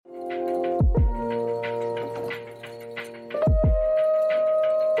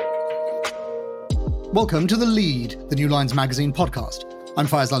Welcome to The Lead, the New Lines Magazine podcast. I'm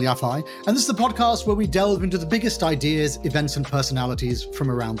Faisal Yafai, and this is the podcast where we delve into the biggest ideas, events, and personalities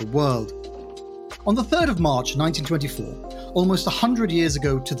from around the world. On the 3rd of March 1924, almost 100 years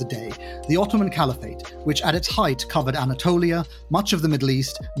ago to the day, the Ottoman Caliphate, which at its height covered Anatolia, much of the Middle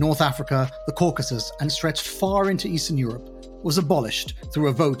East, North Africa, the Caucasus, and stretched far into Eastern Europe, was abolished through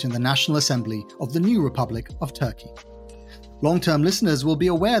a vote in the National Assembly of the new Republic of Turkey. Long-term listeners will be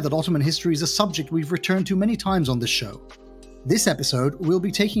aware that Ottoman history is a subject we've returned to many times on this show. This episode, we'll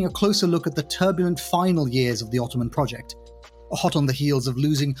be taking a closer look at the turbulent final years of the Ottoman project. Hot on the heels of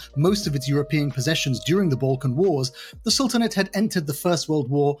losing most of its European possessions during the Balkan Wars, the Sultanate had entered the First World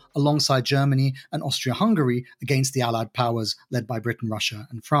War alongside Germany and Austria-Hungary against the Allied powers led by Britain, Russia,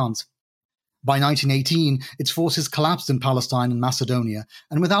 and France. By 1918, its forces collapsed in Palestine and Macedonia,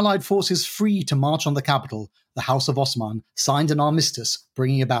 and with Allied forces free to march on the capital, the House of Osman signed an armistice,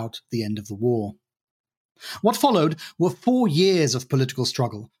 bringing about the end of the war. What followed were 4 years of political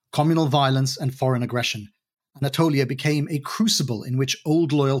struggle, communal violence, and foreign aggression. Anatolia became a crucible in which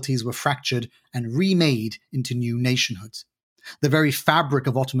old loyalties were fractured and remade into new nationhoods. The very fabric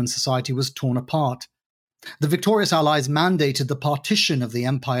of Ottoman society was torn apart. The victorious allies mandated the partition of the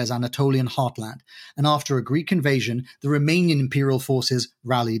empire's Anatolian heartland, and after a Greek invasion, the Romanian imperial forces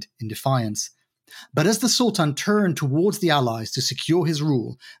rallied in defiance. But as the Sultan turned towards the allies to secure his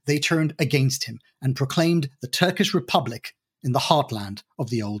rule, they turned against him and proclaimed the Turkish Republic in the heartland of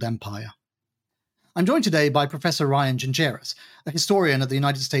the old empire. I'm joined today by Professor Ryan Gingeras, a historian at the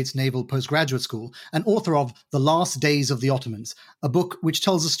United States Naval Postgraduate School and author of The Last Days of the Ottomans, a book which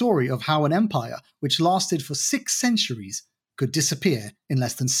tells the story of how an empire which lasted for 6 centuries could disappear in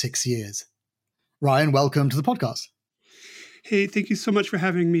less than 6 years. Ryan, welcome to the podcast. Hey, thank you so much for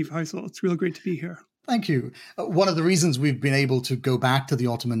having me, Faisal. It's real great to be here. Thank you. One of the reasons we've been able to go back to the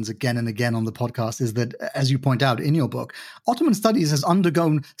Ottomans again and again on the podcast is that, as you point out in your book, Ottoman studies has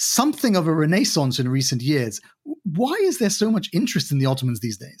undergone something of a renaissance in recent years. Why is there so much interest in the Ottomans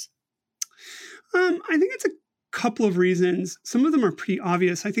these days? I think it's a couple of reasons. Some of them are pretty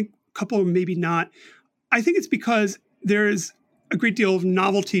obvious. I think a couple of them maybe not. I think it's because there's a great deal of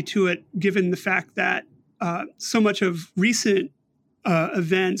novelty to it, given the fact that so much of recent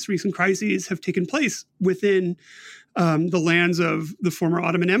events, recent crises have taken place within the lands of the former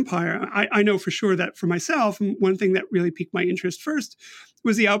Ottoman Empire. I know for sure that for myself, one thing that really piqued my interest first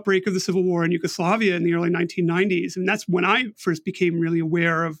was the outbreak of the civil war in Yugoslavia in the early 1990s. And that's when I first became really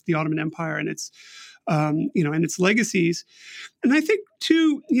aware of the Ottoman Empire and its and its legacies. And I think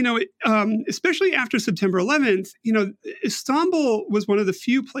too, especially after September 11th, Istanbul was one of the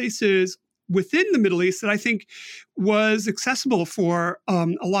few places within the Middle East that I think was accessible for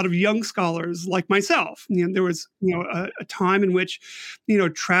a lot of young scholars like myself. There was a time in which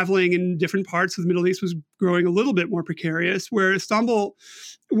traveling in different parts of the Middle East was growing a little bit more precarious, where Istanbul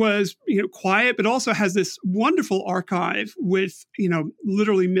was quiet, but also has this wonderful archive with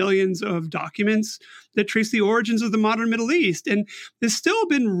literally millions of documents that trace the origins of the modern Middle East. And there's still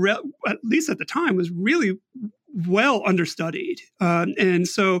been, at least at the time, was really well understudied. And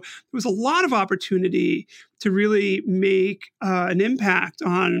so there was a lot of opportunity to really make an impact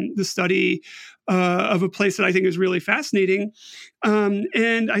on the study of a place that I think is really fascinating.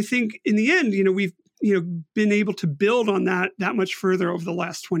 And I think in the end, we've been able to build on that much further over the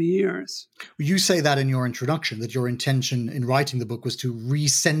last 20 years. You say that in your introduction, that your intention in writing the book was to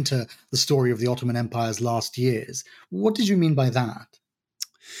recenter the story of the Ottoman Empire's last years. What did you mean by that?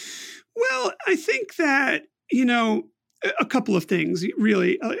 Well, I think that a couple of things,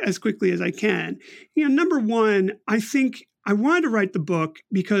 really, as quickly as I can. Number one, I think I wanted to write the book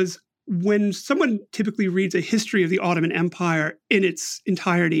because when someone typically reads a history of the Ottoman Empire in its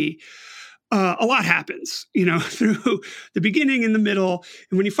entirety, a lot happens, through the beginning and the middle.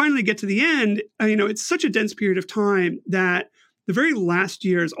 And when you finally get to the end, it's such a dense period of time that the very last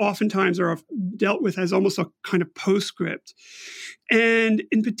years oftentimes are dealt with as almost a kind of postscript. And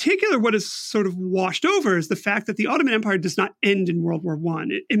in particular, what is sort of washed over is the fact that the Ottoman Empire does not end in World War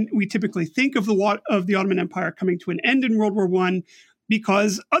I. And we typically think of the Ottoman Empire coming to an end in World War I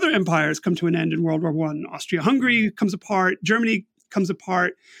because other empires come to an end in World War I. Austria-Hungary comes apart, Germany comes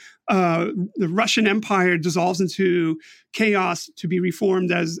apart, the Russian Empire dissolves into chaos to be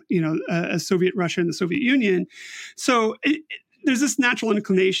reformed as Soviet Russia and the Soviet Union. So there's this natural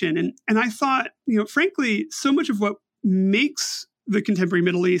inclination. And I thought, frankly, so much of what makes the contemporary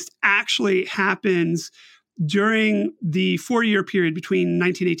Middle East actually happens during the 4-year period between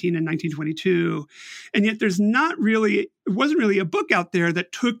 1918 and 1922. And yet it wasn't really a book out there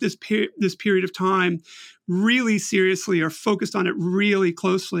that took this period of time really seriously or focused on it really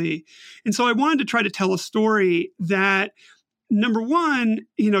closely. And so I wanted to try to tell a story that, number one,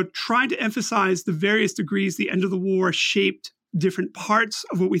 tried to emphasize the various degrees the end of the war shaped different parts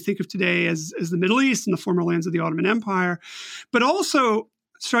of what we think of today as the Middle East and the former lands of the Ottoman Empire, but also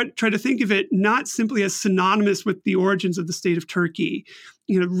try to think of it not simply as synonymous with the origins of the state of Turkey.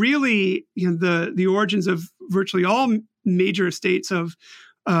 The origins of virtually all major states of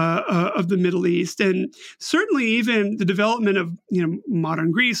the Middle East, and certainly even the development of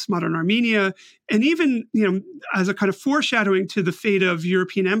modern Greece, modern Armenia, and even as a kind of foreshadowing to the fate of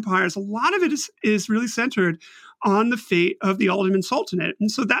European empires. A lot of it is really centered on the fate of the Ottoman Sultanate, and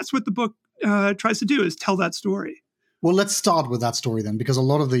so that's what the book tries to do, is tell that story. Well, let's start with that story then, because a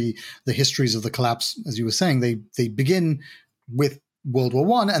lot of the histories of the collapse, as you were saying, they begin with World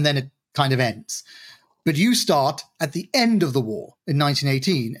War I and then it kind of ends. But you start at the end of the war in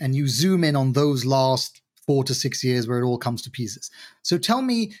 1918 and you zoom in on those last 4 to 6 years where it all comes to pieces. So tell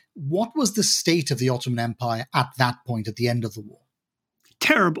me, what was the state of the Ottoman Empire at that point, at the end of the war?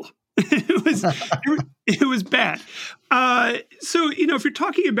 Terrible. It was bad. So, if you're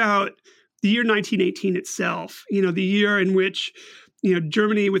talking about the year 1918 itself, the year in which,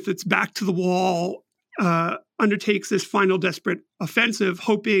 Germany, with its back to the wall, undertakes this final desperate offensive,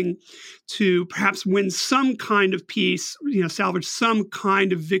 hoping to perhaps win some kind of peace, salvage some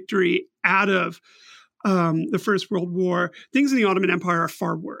kind of victory out of the First World War. Things in the Ottoman Empire are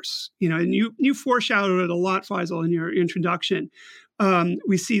far worse, and you foreshadowed it a lot, Faisal, in your introduction.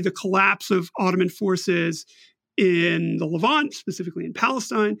 We see the collapse of Ottoman forces in the Levant, specifically in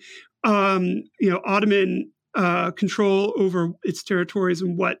Palestine. Ottoman control over its territories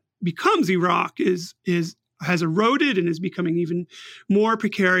and what becomes Iraq has eroded and is becoming even more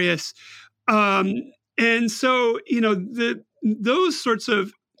precarious. And so, those sorts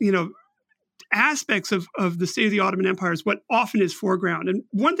of, aspects of the state of the Ottoman Empire is what often is foreground. And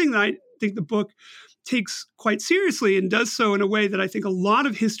one thing that I think the book takes quite seriously, and does so in a way that I think a lot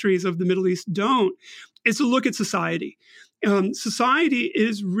of histories of the Middle East don't, is to look at society. Society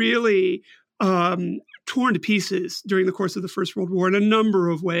is really torn to pieces during the course of the First World War in a number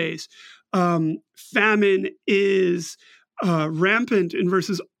of ways. Famine is rampant in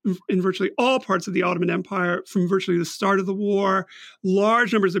virtually all parts of the Ottoman Empire from virtually the start of the war.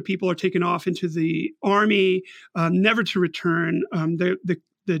 Large numbers of people are taken off into the army, never to return.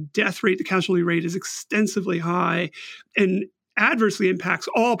 The death rate, the casualty rate is extensively high and adversely impacts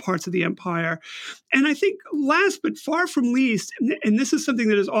all parts of the empire. And I think last but far from least, and this is something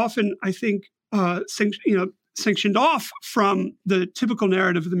that is often, I think, sanctioned off from the typical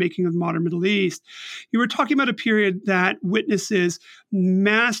narrative of the making of the modern Middle East. You were talking about a period that witnesses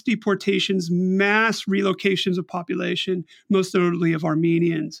mass deportations, mass relocations of population, most notably of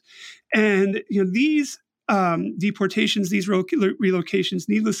Armenians. And these deportations, these relocations,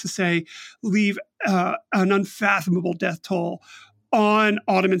 needless to say, leave an unfathomable death toll on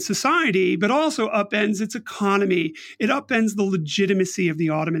Ottoman society, but also upends its economy. It upends the legitimacy of the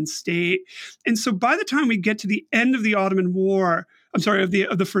Ottoman state. And so by the time we get to the end of the Ottoman War, of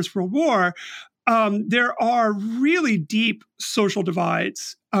the First World War, there are really deep social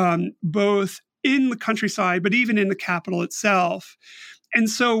divides, both in the countryside, but even in the capital itself. And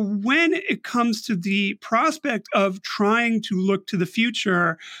so when it comes to the prospect of trying to look to the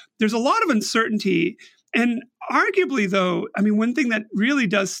future, there's a lot of uncertainty. And arguably, though, one thing that really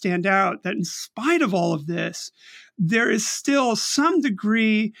does stand out, that in spite of all of this, there is still some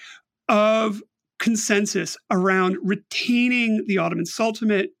degree of consensus around retaining the Ottoman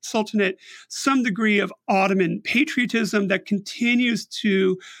Sultanate, some degree of Ottoman patriotism that continues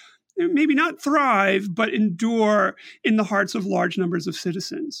to maybe not thrive, but endure in the hearts of large numbers of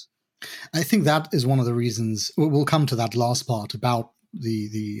citizens. I think that is one of the reasons. We'll come to that last part about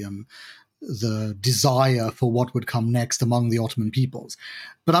the desire for what would come next among the Ottoman peoples.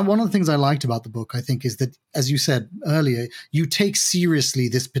 But one of the things I liked about the book, I think, is that, as you said earlier, you take seriously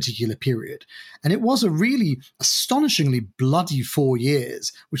this particular period. And it was a really astonishingly bloody 4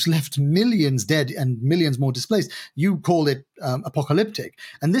 years, which left millions dead and millions more displaced. You call it apocalyptic.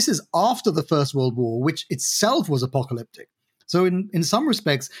 And this is after the First World War, which itself was apocalyptic. So in some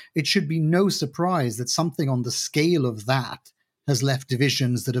respects, it should be no surprise that something on the scale of that has left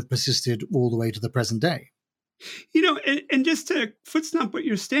divisions that have persisted all the way to the present day. And just to foot-stomp what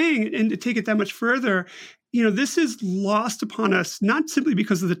you're saying and to take it that much further, this is lost upon us, not simply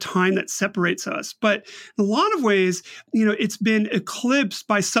because of the time that separates us, but in a lot of ways, it's been eclipsed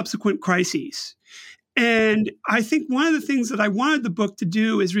by subsequent crises. And I think one of the things that I wanted the book to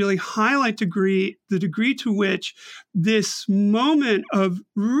do is really highlight the degree to which this moment of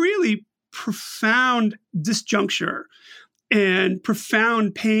really profound disjuncture and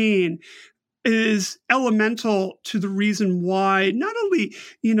profound pain is elemental to the reason why not only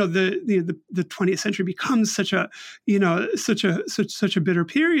the 20th century becomes such a bitter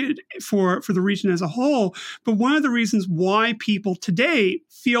period for the region as a whole, but one of the reasons why people today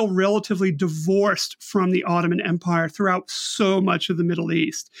feel relatively divorced from the Ottoman Empire throughout so much of the Middle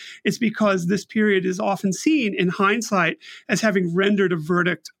East. It's because this period is often seen in hindsight as having rendered a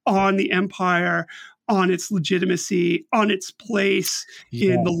verdict on the empire, on its legitimacy, on its place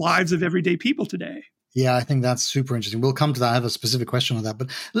in the lives of everyday people today. Yeah, I think that's super interesting. We'll come to that. I have a specific question on that. But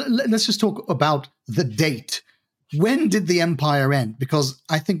let's just talk about the date. When did the empire end? Because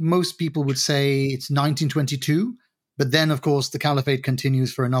I think most people would say it's 1922. But then, of course, the Caliphate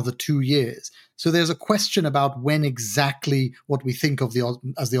continues for another 2 years. So there's a question about when exactly what we think of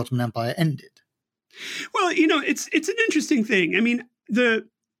as the Ottoman Empire ended. Well, it's an interesting thing. I mean,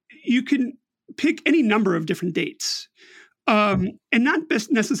 you can pick any number of different dates and not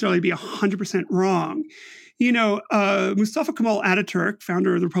necessarily be 100% wrong. Mustafa Kemal Ataturk,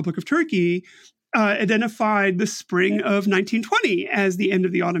 founder of the Republic of Turkey, identified the spring of 1920 as the end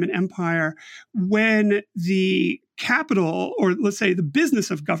of the Ottoman Empire, when the capital, or let's say the business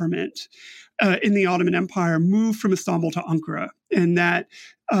of government in the Ottoman Empire, moved from Istanbul to Ankara, and that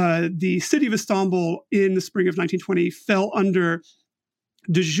the city of Istanbul in the spring of 1920 fell under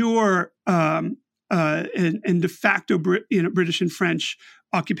de jure and de facto British and French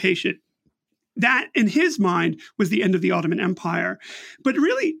occupation. That, in his mind, was the end of the Ottoman Empire. But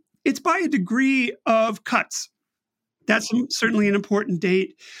really, it's by a degree of cuts. That's certainly an important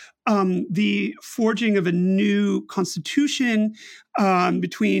date. The forging of a new constitution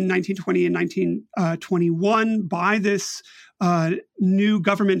between 1920 and 1921 by this new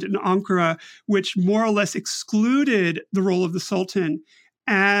government in Ankara, which more or less excluded the role of the Sultan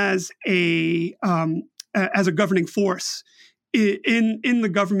as a governing force in the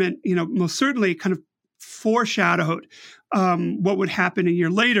government, most certainly kind of foreshadowed what would happen a year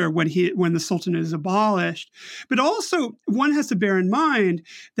later when the Sultan is abolished. But also, one has to bear in mind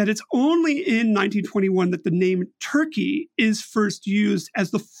that it's only in 1921 that the name Turkey is first used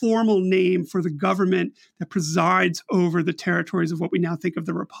as the formal name for the government that presides over the territories of what we now think of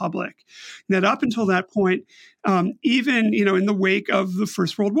the Republic. And that up until that point, even in the wake of the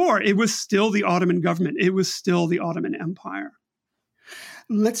First World War, it was still the Ottoman government. It was still the Ottoman Empire.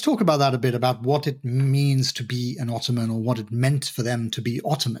 Let's talk about that a bit, about what it means to be an Ottoman, or what it meant for them to be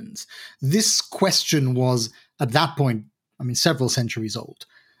Ottomans. This question was, at that point, several centuries old.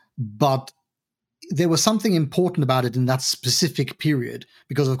 But there was something important about it in that specific period,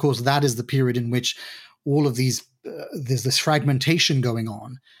 because, of course, that is the period in which all of these, there's this fragmentation going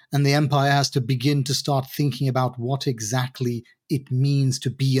on, and the empire has to begin to start thinking about what exactly it means to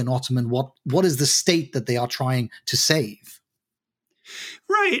be an Ottoman. What is the state that they are trying to save?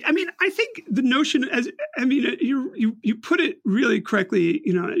 Right. I think the notion, you put it really correctly,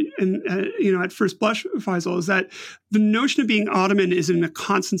 at first blush, Faisal, is that the notion of being Ottoman is in a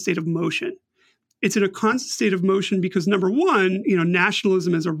constant state of motion. It's in a constant state of motion because, number one,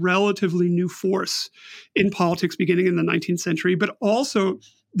 nationalism is a relatively new force in politics beginning in the 19th century, but also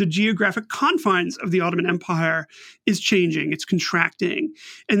the geographic confines of the Ottoman Empire is changing, it's contracting.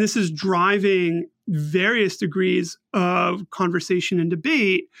 And this is driving various degrees of conversation and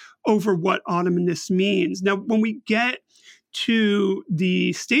debate over what Ottomanness means. Now, when we get to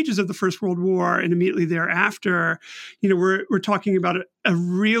the stages of the First World War and immediately thereafter, we're talking about a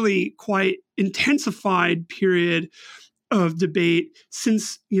really quite intensified period of debate,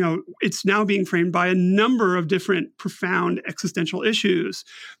 since it's now being framed by a number of different profound existential issues.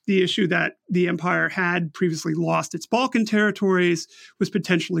 The issue that the empire had previously lost its Balkan territories, was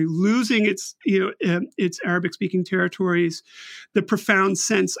potentially losing its Arabic-speaking territories. The profound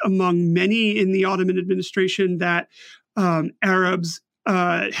sense among many in the Ottoman administration that Arabs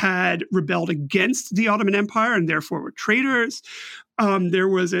had rebelled against the Ottoman Empire and therefore were traitors. There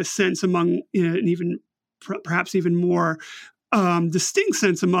was a sense among perhaps even more distinct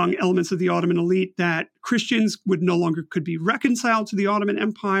sense among elements of the Ottoman elite that Christians could be reconciled to the Ottoman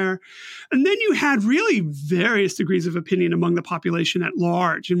Empire. And then you had really various degrees of opinion among the population at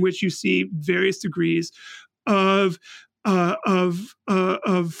large, in which you see various degrees of fealty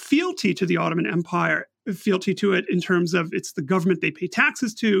to the Ottoman Empire. fealty to it in terms of it's the government they pay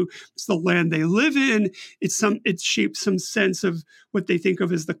taxes to, it's the land they live in, it shapes some sense of what they think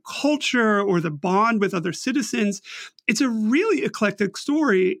of as the culture or the bond with other citizens. It's a really eclectic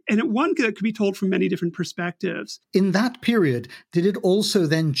story, and one that could be told from many different perspectives. In that period, did it also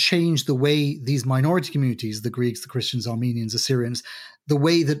then change the way these minority communities, the Greeks, the Christians, Armenians, Assyrians, the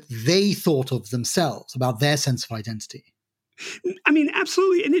way that they thought of themselves, about their sense of identity? I mean,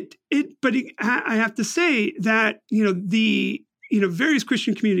 absolutely. And I have to say that, the various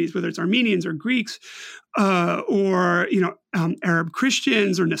Christian communities, whether it's Armenians or Greeks, or Arab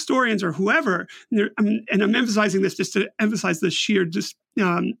Christians or Nestorians or whoever, and I'm emphasizing this just to emphasize the sheer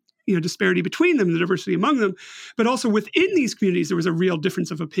disparity between them, the diversity among them, but also within these communities, there was a real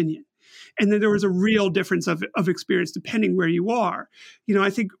difference of opinion. And then there was a real difference of experience depending where you are. I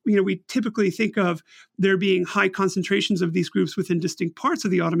think, we typically think of there being high concentrations of these groups within distinct parts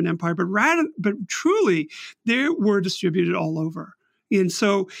of the Ottoman Empire, but truly they were distributed all over. And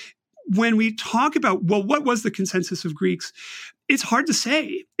so when we talk about, well, what was the consensus of Greeks? It's hard to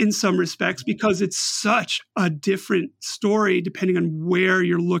say in some respects because it's such a different story depending on where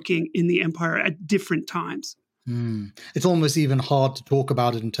you're looking in the empire at different times. It's almost even hard to talk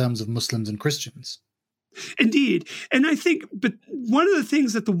about it in terms of Muslims and Christians. Indeed. And I think, but one of the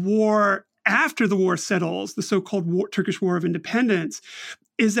things that after the war settles, the so-called Turkish War of Independence,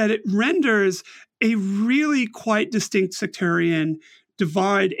 is that it renders a really quite distinct sectarian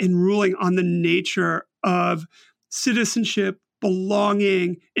divide in ruling on the nature of citizenship,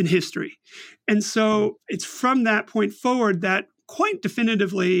 belonging, and history. And so it's from that point forward that quite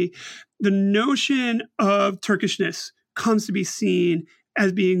definitively the notion of Turkishness comes to be seen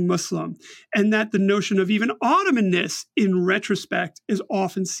as being Muslim, and that the notion of even Ottomanness in retrospect is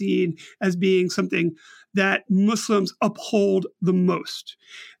often seen as being something that Muslims uphold the most.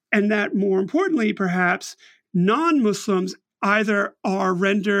 And that more importantly, perhaps, non-Muslims either are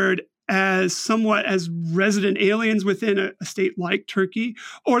rendered as somewhat as resident aliens within a state like Turkey,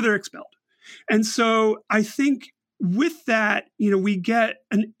 or they're expelled. And so I think with that, we get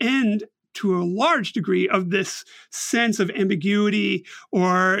an end to a large degree of this sense of ambiguity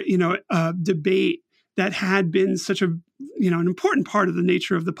or, debate that had been such an important part of the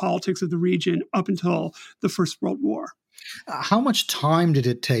nature of the politics of the region up until the First World War. How much time did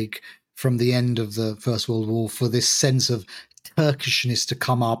it take from the end of the First World War for this sense of Turkishness to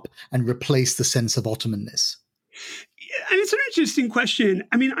come up and replace the sense of Ottomanness? And it's an interesting question.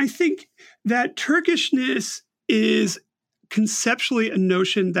 I mean, I think that Turkishness is conceptually a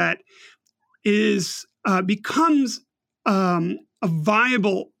notion that becomes a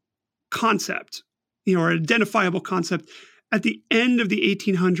viable concept, or identifiable concept at the end of the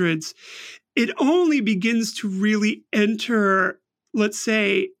 1800s. It only begins to really enter, let's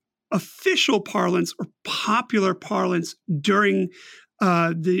say, official parlance or popular parlance during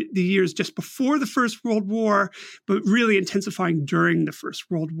the years just before the First World War, but really intensifying during the First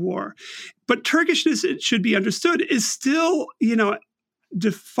World War. But Turkishness, it should be understood, is still,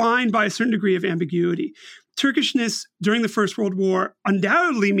 defined by a certain degree of ambiguity. Turkishness during the First World War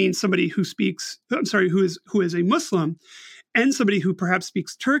undoubtedly means somebody who is a Muslim, and somebody who perhaps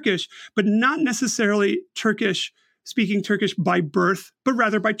speaks Turkish, but not necessarily speaking Turkish by birth, but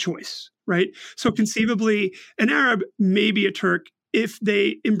rather by choice, right? So conceivably, an Arab may be a Turk if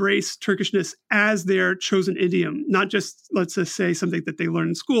they embrace Turkishness as their chosen idiom, not just, let's just say, something that they learn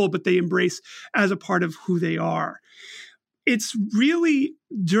in school, but they embrace as a part of who they are. It's really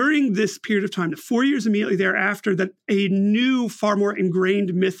during this period of time, the 4 years immediately thereafter, that a new, far more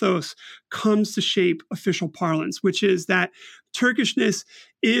ingrained mythos comes to shape official parlance, which is that Turkishness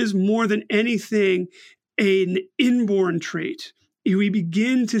is more than anything an inborn trait. We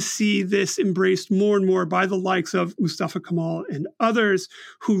begin to see this embraced more and more by the likes of Mustafa Kemal and others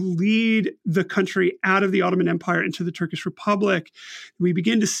who lead the country out of the Ottoman Empire into the Turkish Republic. We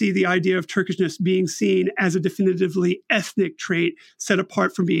begin to see the idea of Turkishness being seen as a definitively ethnic trait, set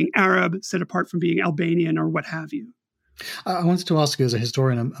apart from being Arab, set apart from being Albanian, or what have you. I wanted to ask you, as a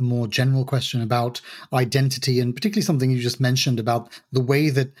historian, a more general question about identity, and particularly something you just mentioned about the way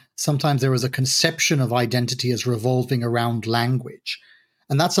that sometimes there is a conception of identity as revolving around language.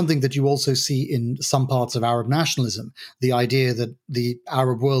 And that's something that you also see in some parts of Arab nationalism, the idea that the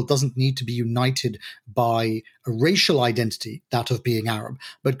Arab world doesn't need to be united by a racial identity, that of being Arab,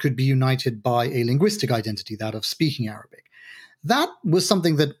 but could be united by a linguistic identity, that of speaking Arabic. That was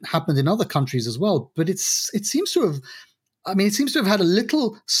something that happened in other countries as well, but it seems to have had a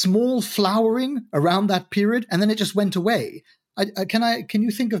little small flowering around that period, and then it just went away. Can you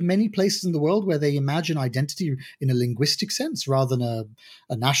think of many places in the world where they imagine identity in a linguistic sense rather than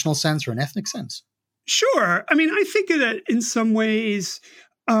a national sense or an ethnic sense? Sure. I mean, I think that in some ways,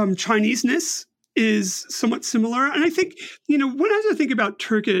 Chineseness is somewhat similar. And I think, one has to think about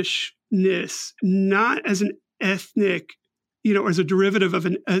Turkishness not as an ethnic, as a derivative of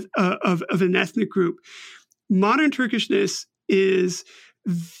of an ethnic group. Modern Turkishness is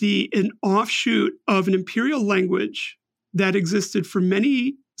an offshoot of an imperial language that existed for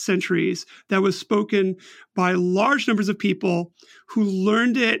many centuries, that was spoken by large numbers of people who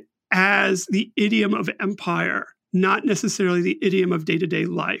learned it as the idiom of empire, not necessarily the idiom of day-to-day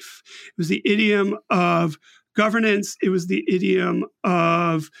life. It was the idiom of governance. It was the idiom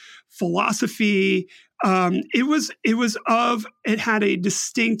of philosophy. It had a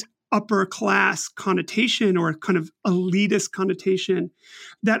distinct upper class connotation, or kind of elitist connotation,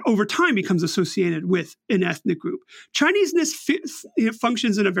 that over time becomes associated with an ethnic group. Chineseness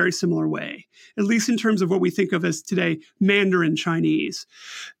functions in a very similar way, at least in terms of what we think of as today Mandarin Chinese.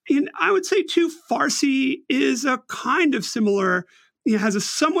 And I would say too, Farsi is a kind of similar, has a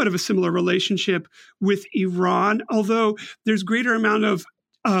somewhat of a similar relationship with Iran, although there's greater amount of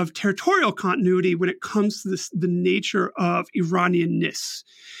territorial continuity when it comes to the nature of Iranianness,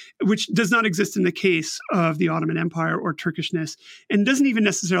 which does not exist in the case of the Ottoman Empire or Turkishness, and doesn't even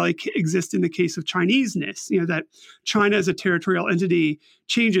necessarily exist in the case of Chineseness. That China as a territorial entity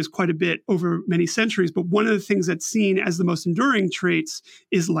changes quite a bit over many centuries, but one of the things that's seen as the most enduring traits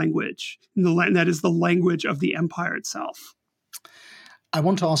is language, and that is the language of the empire itself. I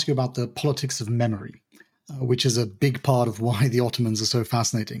want to ask you about the politics of memory, which is a big part of why the Ottomans are so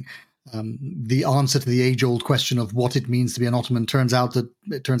fascinating. The answer to the age-old question of what it means to be an Ottoman turns out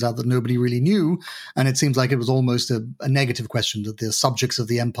that nobody really knew, and it seems like it was almost a negative question, that the subjects of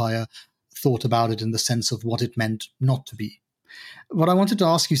the empire thought about it in the sense of what it meant not to be. But I wanted to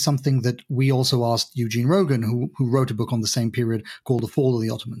ask you something that we also asked Eugene Rogan, who wrote a book on the same period called The Fall of the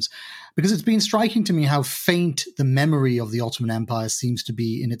Ottomans, because it's been striking to me how faint the memory of the Ottoman Empire seems to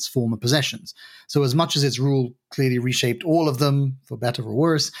be in its former possessions. So as much as its rule clearly reshaped all of them, for better or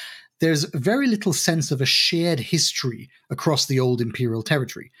worse, there's very little sense of a shared history across the old imperial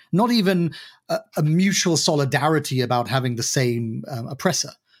territory, not even a mutual solidarity about having the same oppressor.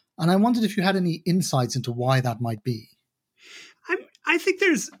 And I wondered if you had any insights into why that might be. I think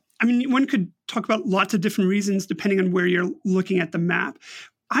one could talk about lots of different reasons depending on where you're looking at the map.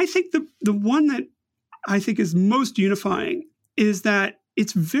 I think the one that I think is most unifying is that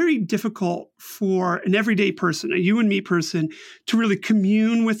it's very difficult for an everyday person, a you and me person, to really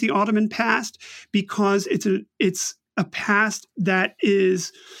commune with the Ottoman past, because it's a past that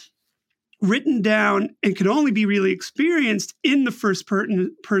is written down and can only be really experienced in the first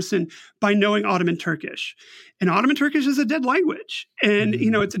person by knowing Ottoman Turkish. And Ottoman Turkish is a dead language. And,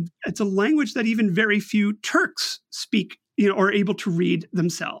 it's a language that even very few Turks speak, or are able to read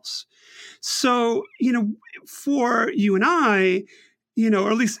themselves. So, for you and I,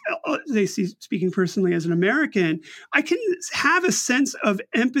 or at least speaking personally as an American, I can have a sense of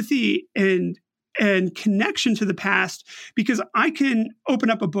empathy and connection to the past, because I can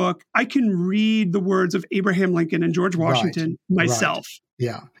open up a book, I can read the words of Abraham Lincoln and George Washington myself. Right.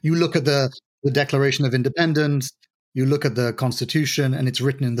 Yeah. You look at the Declaration of Independence, you look at the Constitution, and it's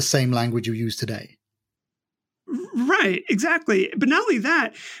written in the same language you use today. Right, exactly. But not only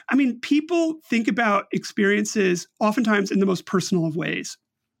that, people think about experiences oftentimes in the most personal of ways.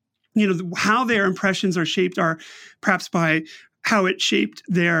 How their impressions are shaped are perhaps by how it shaped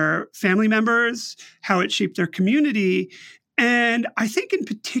their family members, how it shaped their community. And I think in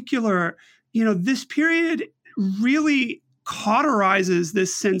particular, this period really cauterizes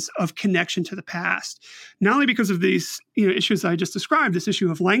this sense of connection to the past, not only because of these issues I just described, this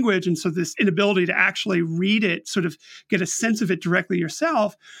issue of language, and so this inability to actually read it, sort of get a sense of it directly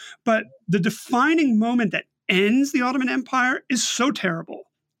yourself, but the defining moment that ends the Ottoman Empire is so terrible.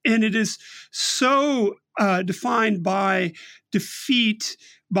 And it is so defined by defeat,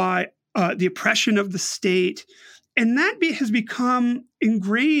 by the oppression of the state. And that has become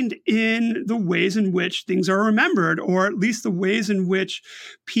ingrained in the ways in which things are remembered, or at least the ways in which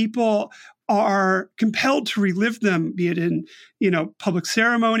people are compelled to relive them, be it in public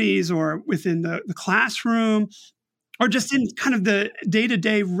ceremonies or within the classroom, or just in kind of the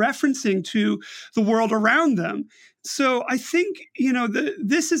day-to-day referencing to the world around them. So I think,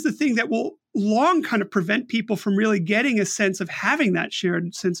 this is the thing that will long kind of prevent people from really getting a sense of having that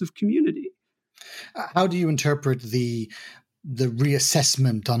shared sense of community. How do you interpret the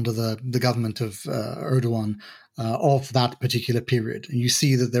reassessment under the government of Erdogan of that particular period? And you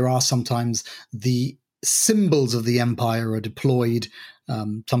see that there are sometimes the symbols of the empire are deployed.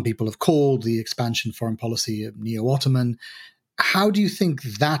 Some people have called the expansion foreign policy neo-Ottoman. How do you think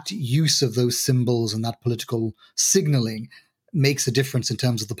that use of those symbols and that political signaling makes a difference in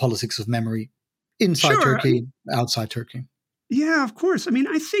terms of the politics of memory inside Sure. Turkey, outside Turkey? Yeah, of course. I mean,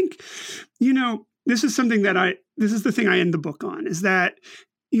 I think, this is something this is the thing I end the book on, is that,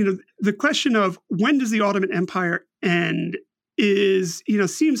 the question of when does the Ottoman Empire end is,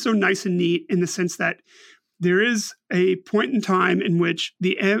 seems so nice and neat in the sense that there is a point in time in which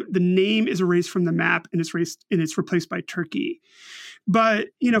the name is erased from the map and it's replaced by Turkey. But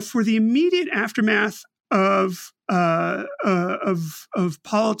for the immediate aftermath of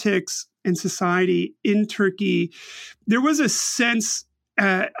politics and society in Turkey, there was a sense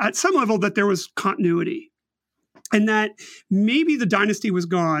at some level that there was continuity. And that maybe the dynasty was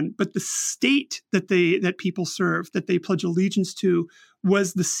gone, but the state that people served, that they pledge allegiance to,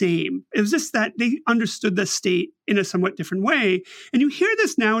 was the same. It was just that they understood the state in a somewhat different way. And you hear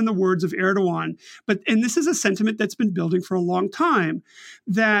this now in the words of Erdogan, and this is a sentiment that's been building for a long time,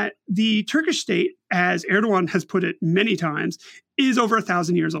 that the Turkish state, as Erdogan has put it many times, is over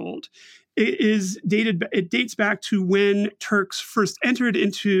 1,000 years old. It dates back to when Turks first entered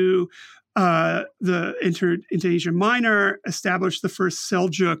into Asia Minor, established the first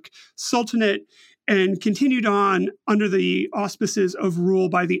Seljuk Sultanate, and continued on under the auspices of rule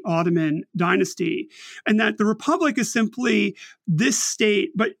by the Ottoman dynasty. And that the Republic is simply this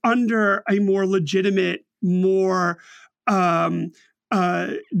state, but under a more legitimate, more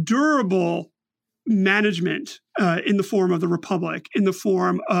durable management in the form of the Republic, in the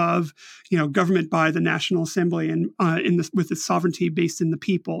form of government by the National Assembly, and with its sovereignty based in the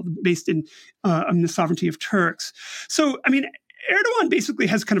people, based in the sovereignty of Turks. So, I mean, Erdogan basically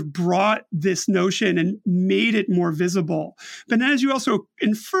has kind of brought this notion and made it more visible. But as you also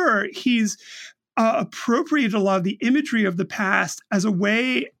infer, he's appropriated a lot of the imagery of the past as a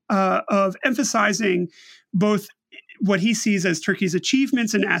way of emphasizing both what he sees as Turkey's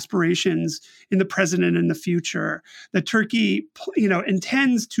achievements and aspirations in the present and in the future. That Turkey,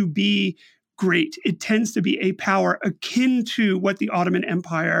 intends to be great. It tends to be a power akin to what the Ottoman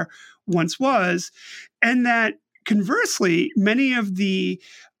Empire once was, and that conversely, many of the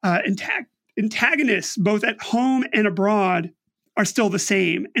antagonists, both at home and abroad, are still the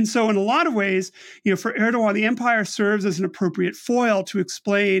same. And so in a lot of ways, for Erdogan, the empire serves as an appropriate foil to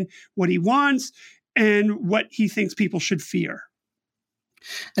explain what he wants and what he thinks people should fear.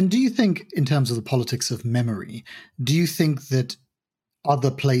 And do you think, in terms of the politics of memory, do you think that other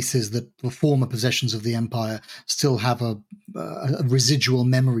places that were former possessions of the empire still have a residual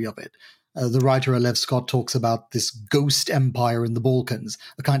memory of it? The writer Alev Scott talks about this ghost empire in the Balkans,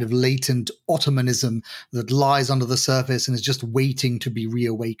 a kind of latent Ottomanism that lies under the surface and is just waiting to be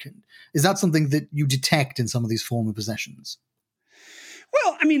reawakened. Is that something that you detect in some of these former possessions?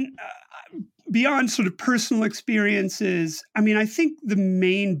 Well, I mean, beyond sort of personal experiences, I mean, I think the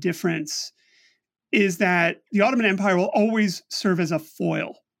main difference is that the Ottoman Empire will always serve as a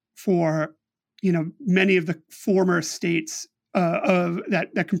foil for, many of the former states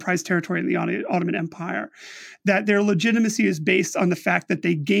that comprise territory in the Ottoman Empire. That their legitimacy is based on the fact that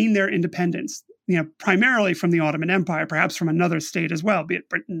they gain their independence, primarily from the Ottoman Empire, perhaps from another state as well, be it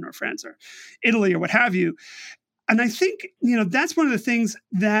Britain or France or Italy or what have you. And I think, that's one of the things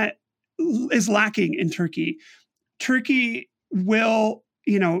that is lacking in Turkey. Turkey will,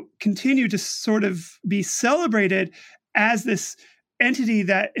 continue to sort of be celebrated as this entity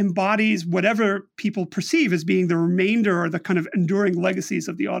that embodies whatever people perceive as being the remainder or the kind of enduring legacies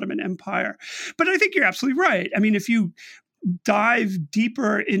of the Ottoman Empire. But I think you're absolutely right. I mean, if you dive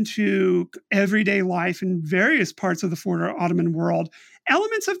deeper into everyday life in various parts of the former Ottoman world,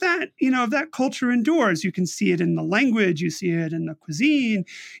 elements of that, of that culture endures. You can see it in the language, you see it in the cuisine,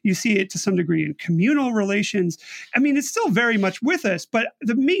 you see it to some degree in communal relations. I mean, it's still very much with us, but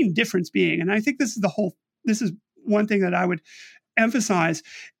the main difference being, and I think this is one thing that I would emphasize,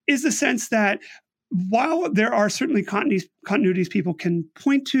 is the sense that while there are certainly continuities people can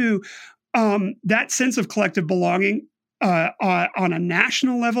point to, that sense of collective belonging on a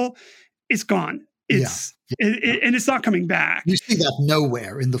national level is gone. And it's not coming back. You see that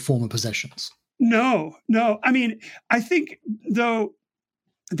nowhere in the former possessions. No. I mean, I think, though,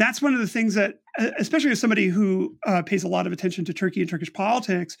 that's one of the things that, especially as somebody who pays a lot of attention to Turkey and Turkish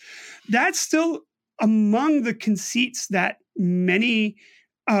politics, that's still among the conceits that many,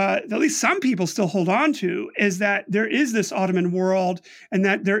 at least some people still hold on to, is that there is this Ottoman world and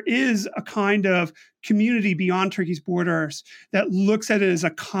that there is a kind of community beyond Turkey's borders that looks at it as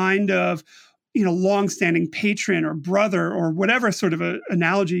a kind of longstanding patron or brother or whatever sort of a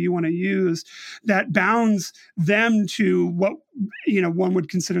analogy you want to use that bounds them to what, one would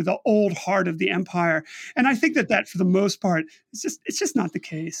consider the old heart of the empire. And I think that for the most part, it's just not the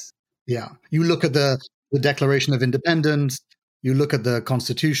case. Yeah. You look at the Declaration of Independence, you look at the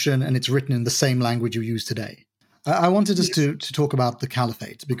Constitution, and it's written in the same language you use today. I wanted us to talk about the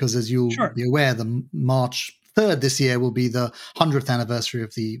Caliphate, because as you'll be aware, the March 3rd this year will be the 100th anniversary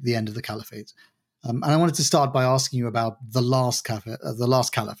of the end of the Caliphate. And I wanted to start by asking you about the last Caliph,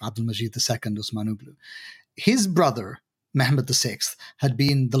 Abdulmajid II Osmanoglu. His brother, Mehmed VI, had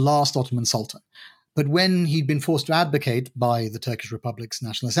been the last Ottoman Sultan. But when he'd been forced to abdicate by the Turkish Republic's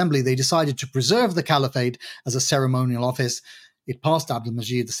National Assembly, they decided to preserve the Caliphate as a ceremonial office. It passed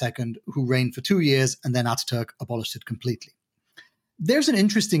Abdulmajid II, who reigned for 2 years, and then Ataturk abolished it completely. There's an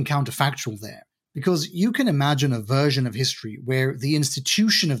interesting counterfactual there, because you can imagine a version of history where the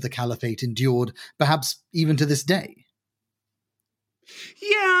institution of the Caliphate endured, perhaps even to this day.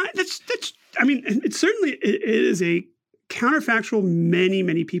 Yeah, that's. I mean, it certainly is a counterfactual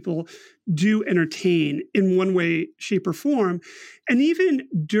many people do entertain in one way, shape, or form. And even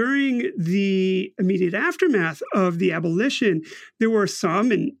during the immediate aftermath of the abolition, there were some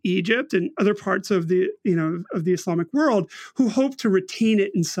in Egypt and other parts of the Islamic world who hoped to retain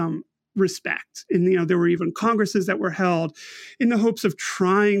it in some respect. And there were even congresses that were held in the hopes of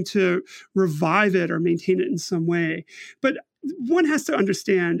trying to revive it or maintain it in some way. But one has to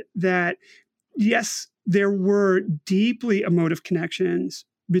understand that, yes, there were deeply emotive connections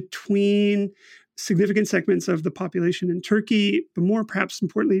between significant segments of the population in Turkey, but more perhaps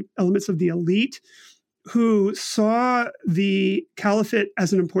importantly, elements of the elite who saw the caliphate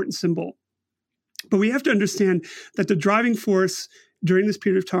as an important symbol. But we have to understand that the driving force during this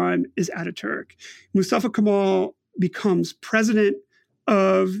period of time is Ataturk. Mustafa Kemal becomes president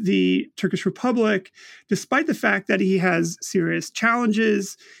of the Turkish Republic, despite the fact that he has serious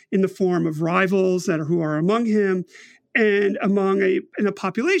challenges in the form of rivals who are among him, and in a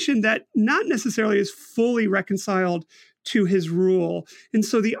population that not necessarily is fully reconciled to his rule. And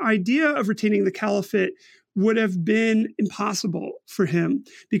so the idea of retaining the caliphate would have been impossible for him,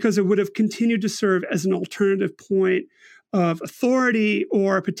 because it would have continued to serve as an alternative point of authority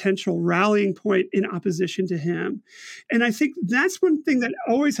or a potential rallying point in opposition to him. And I think that's one thing that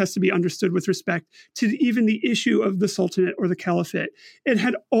always has to be understood with respect to even the issue of the Sultanate or the Caliphate. It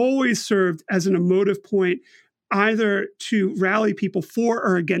had always served as an emotive point, either to rally people for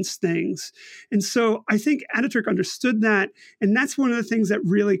or against things. And so I think Ataturk understood that. And that's one of the things that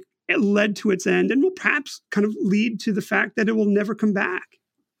really led to its end and will perhaps kind of lead to the fact that it will never come back.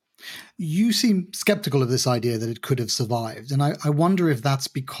 You seem skeptical of this idea that it could have survived. And I wonder if that's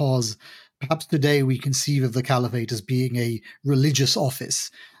because perhaps today we conceive of the caliphate as being a religious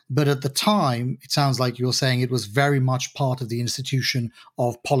office. But at the time, it sounds like you're saying it was very much part of the institution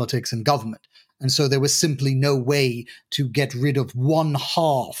of politics and government. And so there was simply no way to get rid of one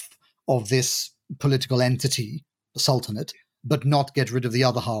half of this political entity, the Sultanate, but not get rid of the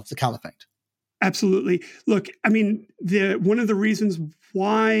other half, the caliphate. Absolutely. Look, I mean, one of the reasons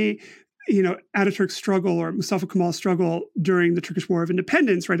why Ataturk's struggle or Mustafa Kemal's struggle during the Turkish War of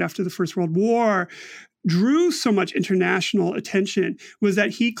Independence right after the First World War drew so much international attention was that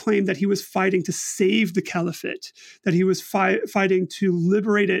he claimed that he was fighting to save the caliphate, that he was fighting to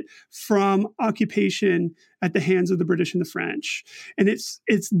liberate it from occupation at the hands of the British and the French. And it's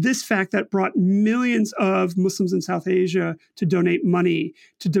this fact that brought millions of Muslims in South Asia to donate money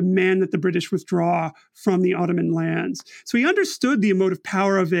to demand that the British withdraw from the Ottoman lands. So he understood the emotive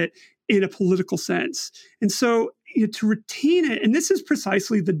power of it in a political sense. And so to retain it, and this is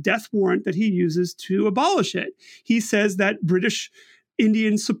precisely the death warrant that he uses to abolish it. He says that British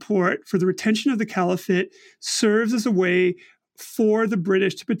Indian support for the retention of the caliphate serves as a way for the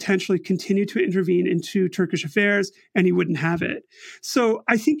British to potentially continue to intervene into Turkish affairs, and he wouldn't have it. So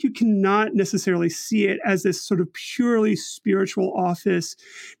I think you cannot necessarily see it as this sort of purely spiritual office,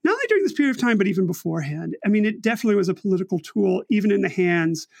 not only during this period of time, but even beforehand. I mean, it definitely was a political tool, even in the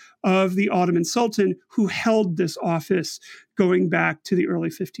hands of the Ottoman Sultan, who held this office going back to the early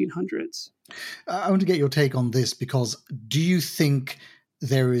 1500s. I want to get your take on this, because do you think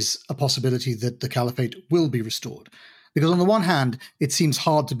there is a possibility that the caliphate will be restored? Because on the one hand, it seems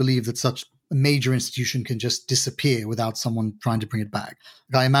hard to believe that such a major institution can just disappear without someone trying to bring it back.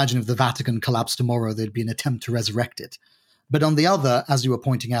 I imagine if the Vatican collapsed tomorrow, there'd be an attempt to resurrect it. But on the other, as you were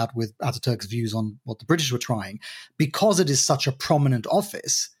pointing out with Ataturk's views on what the British were trying, because it is such a prominent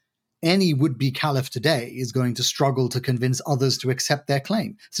office, any would-be caliph today is going to struggle to convince others to accept their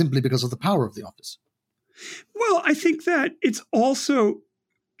claim, simply because of the power of the office. Well, I think that it's also,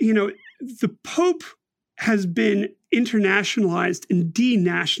 the Pope has been internationalized and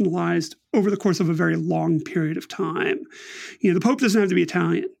denationalized over the course of a very long period of time. The Pope doesn't have to be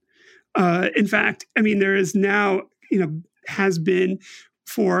Italian. In fact, there is now, has been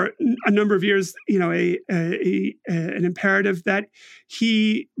for a number of years, an imperative that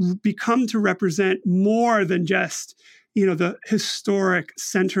he become to represent more than just, the historic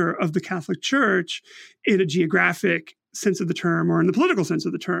center of the Catholic Church in a geographic sense of the term or in the political sense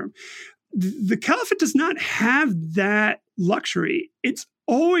of the term. The Caliphate does not have that luxury. It's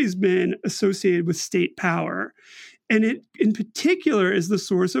always been associated with state power. And it, in particular, is the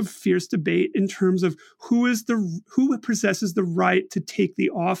source of fierce debate in terms of who possesses the right to take the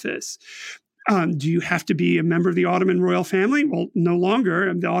office. Do you have to be a member of the Ottoman royal family? Well, no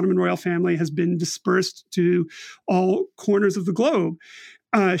longer. The Ottoman royal family has been dispersed to all corners of the globe.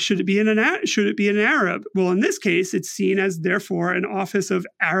 Should it be an Arab? Well, in this case, it's seen as, therefore, an office of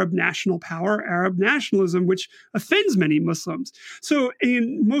Arab national power, Arab nationalism, which offends many Muslims. So,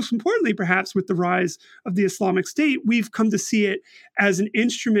 and most importantly, perhaps with the rise of the Islamic State, we've come to see it as an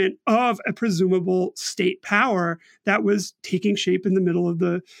instrument of a presumable state power that was taking shape in the middle of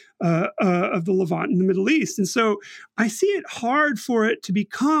the Levant in the Middle East. And so I see it hard for it to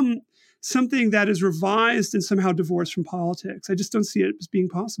become something that is revised and somehow divorced from politics. I just don't see it as being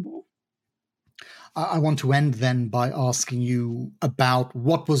possible. I want to end then by asking you about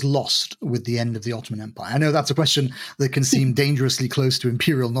what was lost with the end of the Ottoman Empire. I know that's a question that can seem dangerously close to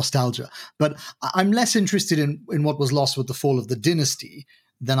imperial nostalgia, but I'm less interested in what was lost with the fall of the dynasty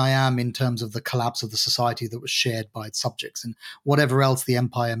than I am in terms of the collapse of the society that was shared by its subjects. And whatever else the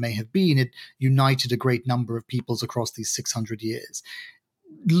empire may have been, it united a great number of peoples across these 600 years.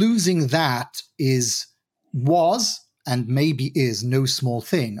 Losing that was and maybe is no small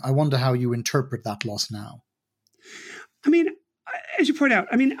thing. I wonder how you interpret that loss now. As you point out,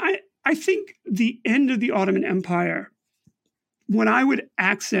 I think the end of the Ottoman Empire, what I would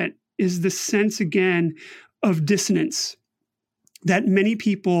accent is the sense again of dissonance that many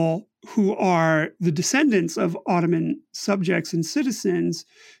people who are the descendants of Ottoman subjects and citizens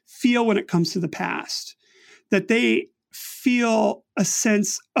feel when it comes to the past, that they feel a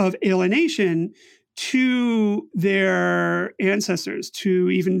sense of alienation to their ancestors, to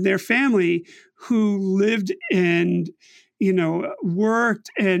even their family who lived and, worked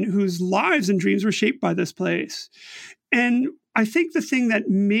and whose lives and dreams were shaped by this place. And I think the thing that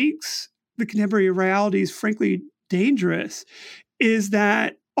makes the contemporary realities, frankly, dangerous is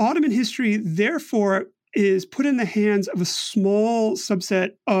that Ottoman history, therefore, is put in the hands of a small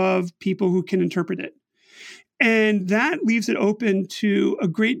subset of people who can interpret it. And that leaves it open to a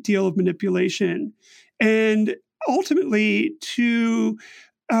great deal of manipulation and ultimately to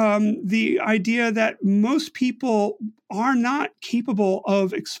the idea that most people are not capable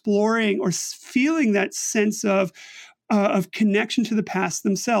of exploring or feeling that sense of connection to the past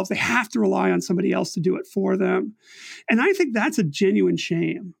themselves. They have to rely on somebody else to do it for them. And I think that's a genuine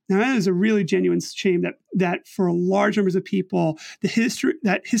shame. Now, that is a really genuine shame that for large numbers of people,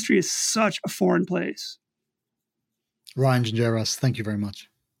 that history is such a foreign place. Ryan Gingeras, thank you very much.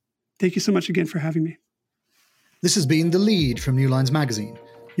 Thank you so much again for having me. This has been The Lead from New Lines Magazine.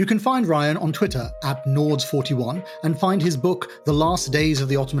 You can find Ryan on Twitter @Nords41 and find his book, The Last Days of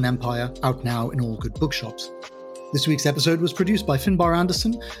the Ottoman Empire, out now in all good bookshops. This week's episode was produced by Finbar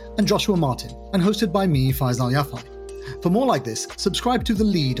Anderson and Joshua Martin and hosted by me, Faisal Yafai. For more like this, subscribe to The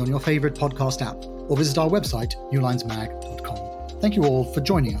Lead on your favorite podcast app or visit our website, newlinesmag.com. Thank you all for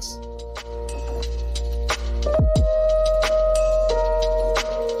joining us.